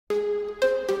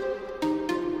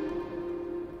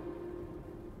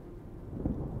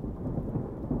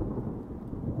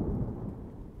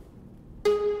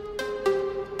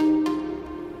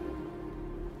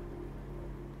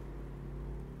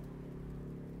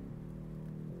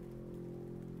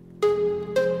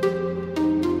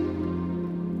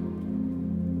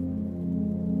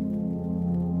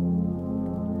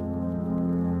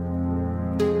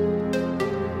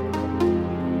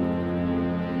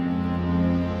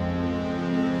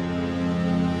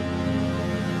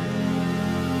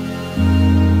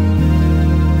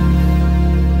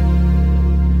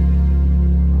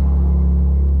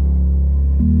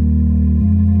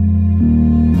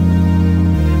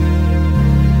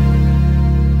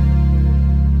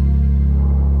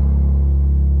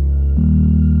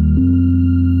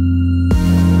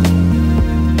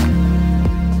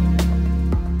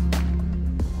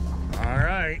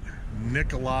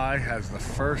guys, the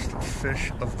first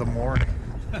fish of the morning.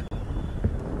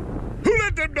 Who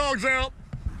let them dogs out?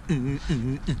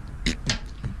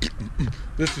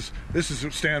 This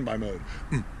is standby mode.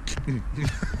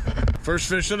 First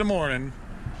fish of the morning,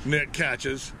 Nick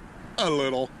catches a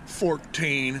little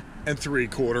 14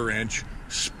 3/4 inch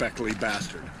speckly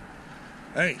bastard.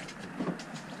 Hey,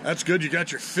 that's good. You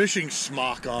got your fishing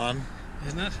smock on,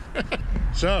 isn't it?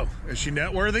 So, is she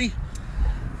net worthy?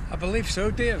 I believe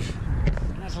so, Dave.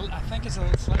 I think it's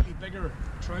a slightly bigger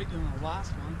trout than the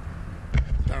last one.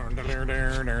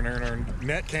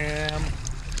 Net cam.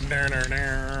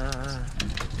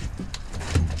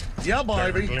 Yeah,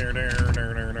 baby.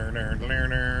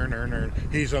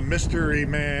 He's a mystery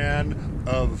man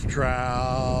of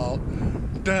trout.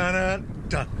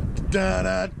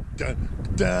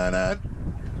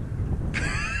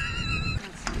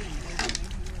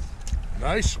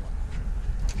 Nice one.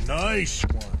 Nice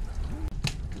one.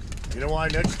 You know why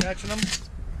Nick's catching them?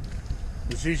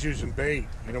 Because he's using bait.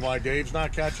 You know why Dave's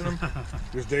not catching them?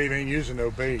 Because Dave ain't using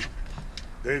no bait.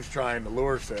 Dave's trying to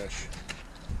lure fish.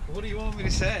 What do you want me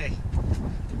to say?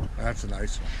 That's a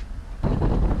nice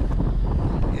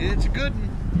one. It's a good one.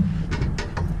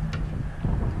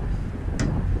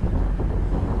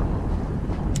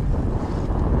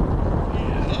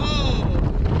 Oh,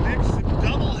 mix a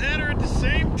double header at the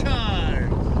same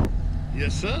time.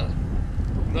 Yes, sir.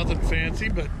 Nothing fancy,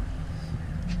 but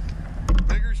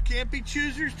beggars can't be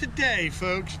choosers today,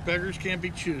 folks. Beggars can't be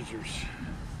choosers.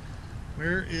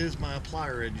 Where is my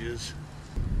plier edges?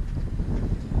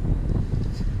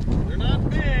 They're not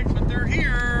big, but they're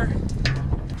here.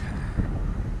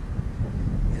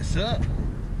 Yes, sir.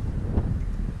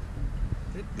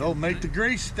 They'll make the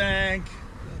grease stank.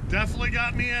 Definitely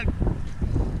got me at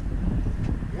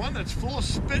one that's full of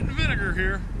spit and vinegar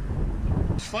here.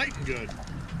 It's fighting good.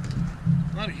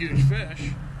 Not a huge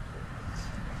fish.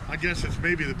 I guess it's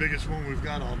maybe the biggest one we've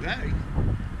got all day.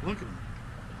 Look at him.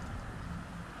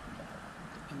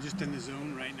 I'm just in the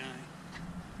zone right now.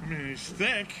 I mean, he's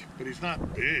thick, but he's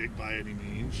not big by any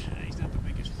means. Yeah, he's not the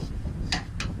biggest one.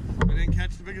 I didn't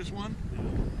catch the biggest one?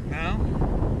 No?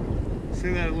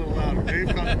 Say that a little louder.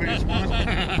 Dave caught the biggest one. All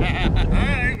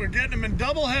right, we're getting them in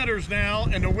double headers now,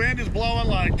 and the wind is blowing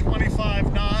like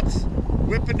 25 knots,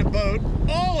 whipping the boat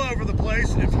all over the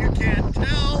place. If you can't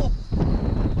tell,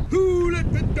 who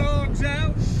let the dogs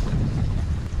out?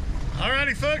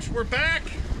 Alrighty, folks, we're back.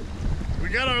 We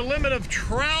got our limit of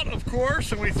trout, of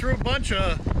course, and we threw a bunch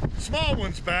of small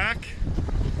ones back.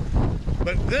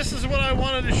 But this is what I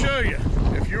wanted to show you.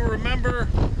 If you remember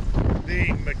the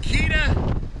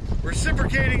Makita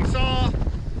reciprocating saw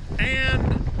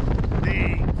and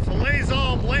the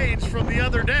Filletzall'S blades from the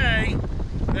other day,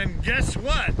 then guess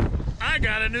what? I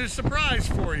got a new surprise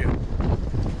for you.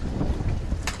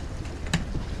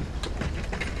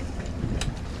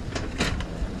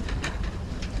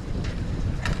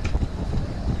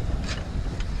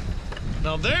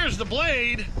 Now there's the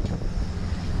blade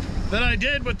that I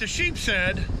did with the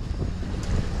Sheepshead,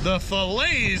 the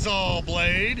Filletzall'S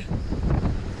blade.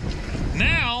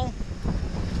 Now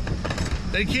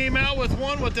they came out with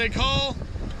what they call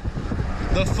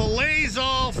the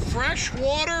Filletzall'S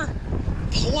Freshwater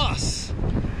Plus.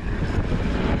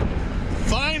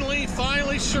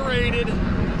 Finally serrated,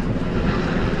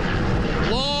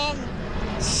 long,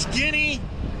 skinny,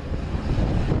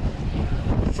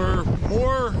 for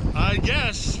more, I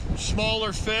guess,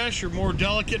 smaller fish or more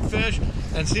delicate fish.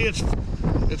 And see, it's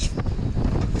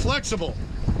flexible.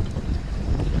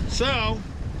 So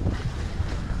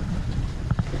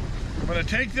I'm gonna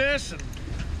take this and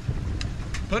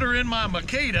put her in my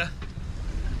Makita.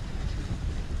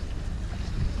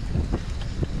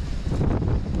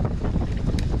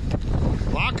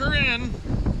 Lock her in.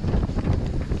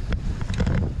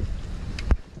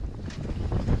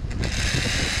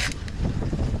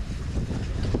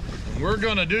 We're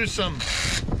gonna do some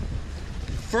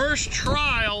first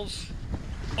trials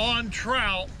on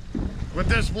trout with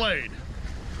this blade.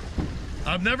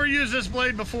 I've never used this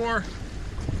blade before.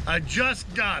 I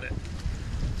just got it.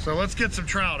 So let's get some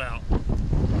trout out. I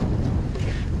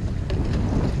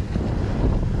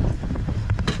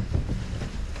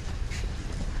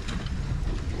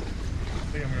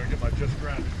think I'm gonna get my just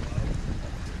grabbed it.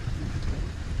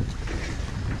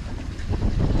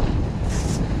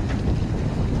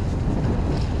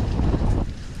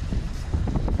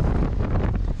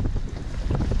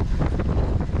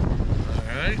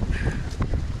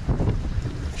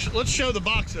 Let's show the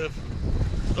box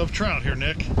of trout here,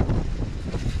 Nick.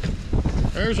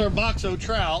 There's our box of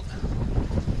trout.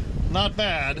 Not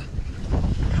bad.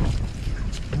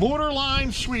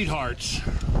 Borderline sweethearts.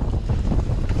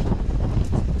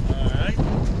 All right.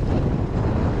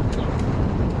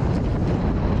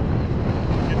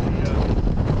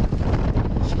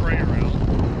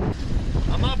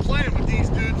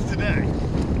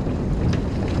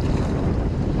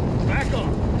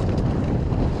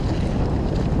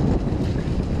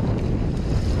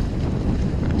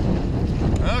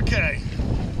 Okay.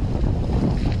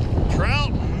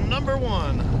 Trout number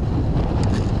one.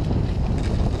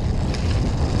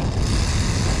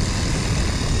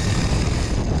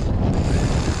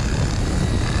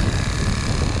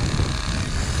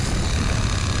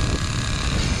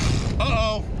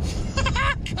 Uh-oh.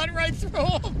 Cut right through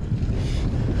him.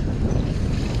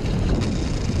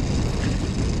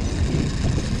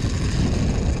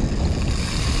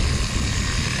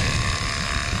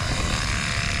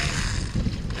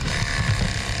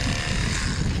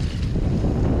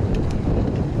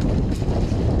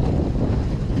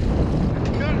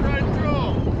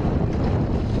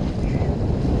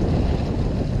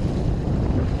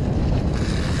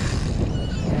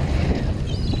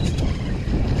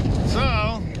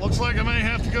 Like I may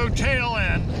have to go tail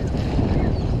end.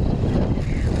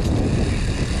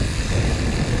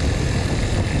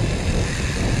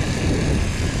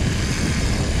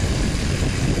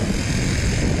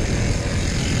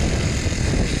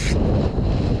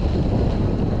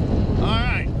 All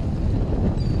right.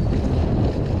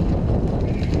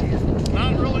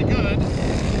 Not really good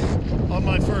on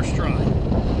my first try.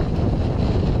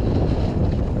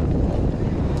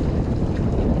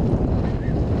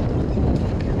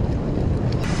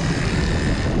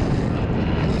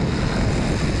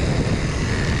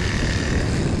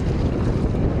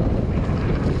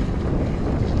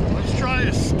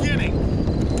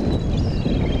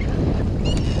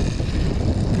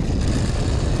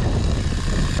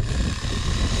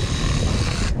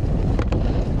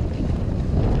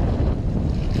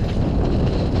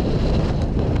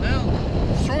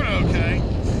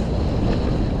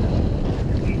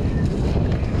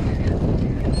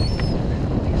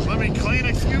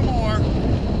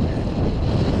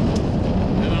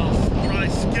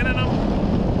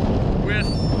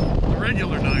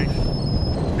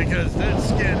 Because that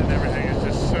skin and everything is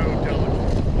just so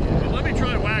delicate. But let me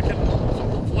try whacking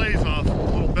some fillets off a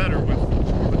little better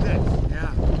with this.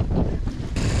 Yeah.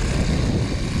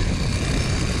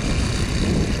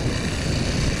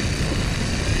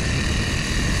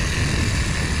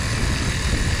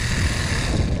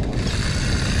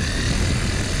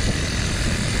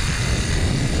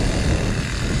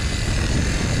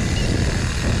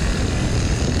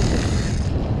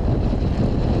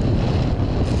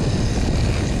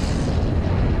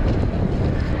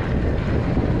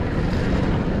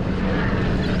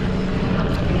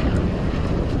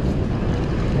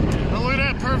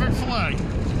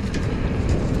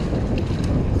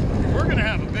 We're going to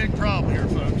have a big problem here,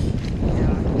 folks.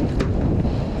 Yeah.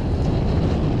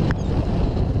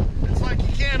 It's like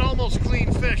you can't almost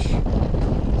clean fish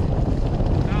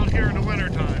out here in the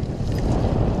wintertime.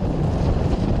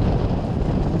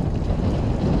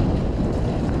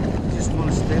 Just want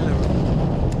to stay there.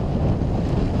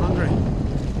 Hungry.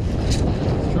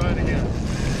 Let's try it again.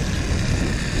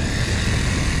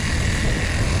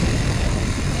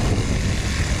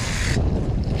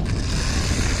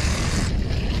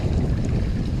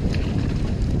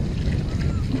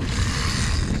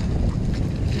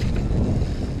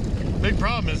 Big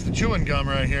problem is the chewing gum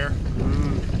right here.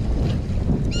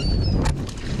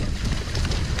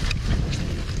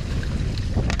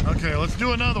 Okay, let's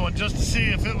do another one just to see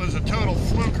if it was a total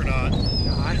fluke or not.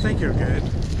 I think you're good.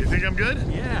 You think I'm good?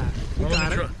 Yeah. Well,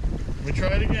 let me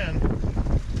try it again.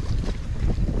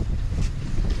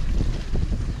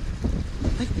 I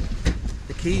think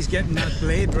the key's getting that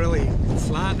blade really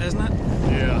flat, isn't it?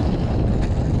 Yeah.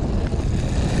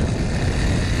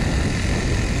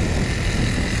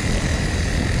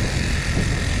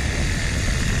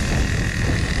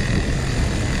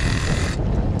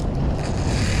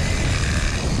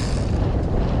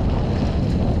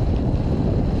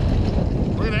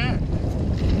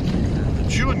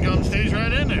 Chewing gum stays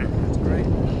right in there. That's great.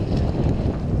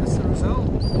 That's the result.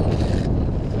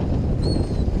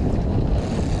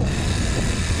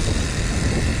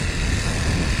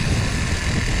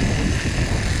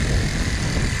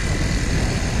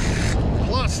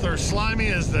 Plus, they're slimy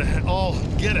as the all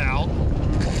get out.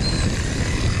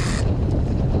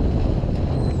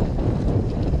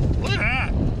 Look at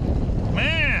that.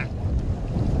 Man.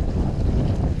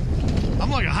 I'm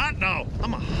like a hot dog.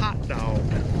 I'm a hot dog.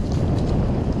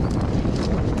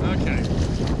 Okay,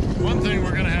 one thing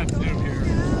we're going to have to do here.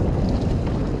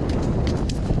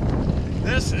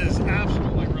 This is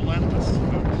absolutely relentless,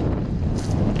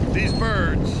 folks. These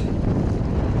birds,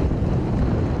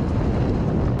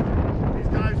 these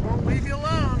guys won't leave you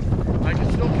alone. I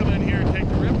can still come in here and take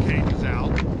the rib cages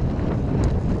out.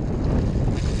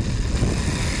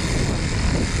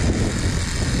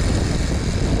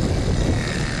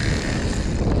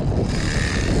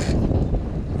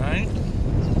 Right?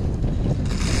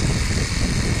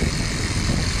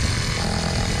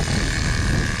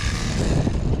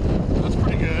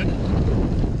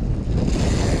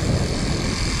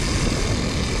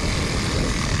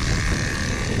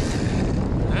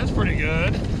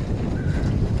 good.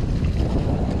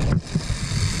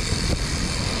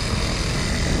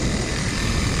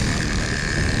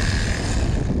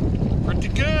 Pretty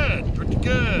good, pretty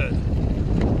good.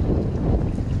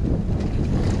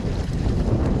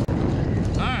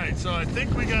 All right, so I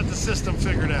think we got the system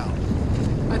figured out.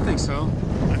 I think so.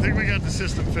 I think we got the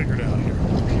system figured out here.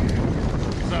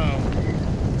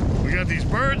 So, we got these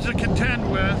birds to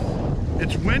contend with.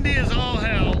 It's windy as all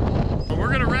hell. But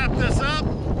we're gonna wrap this up,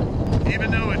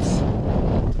 even though it's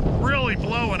really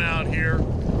blowing out here.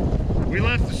 We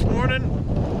left this morning,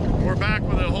 we're back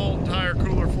with a whole entire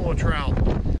cooler full of trout.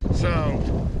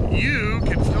 So, you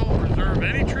can still reserve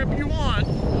any trip you want,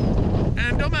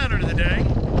 and no matter the day,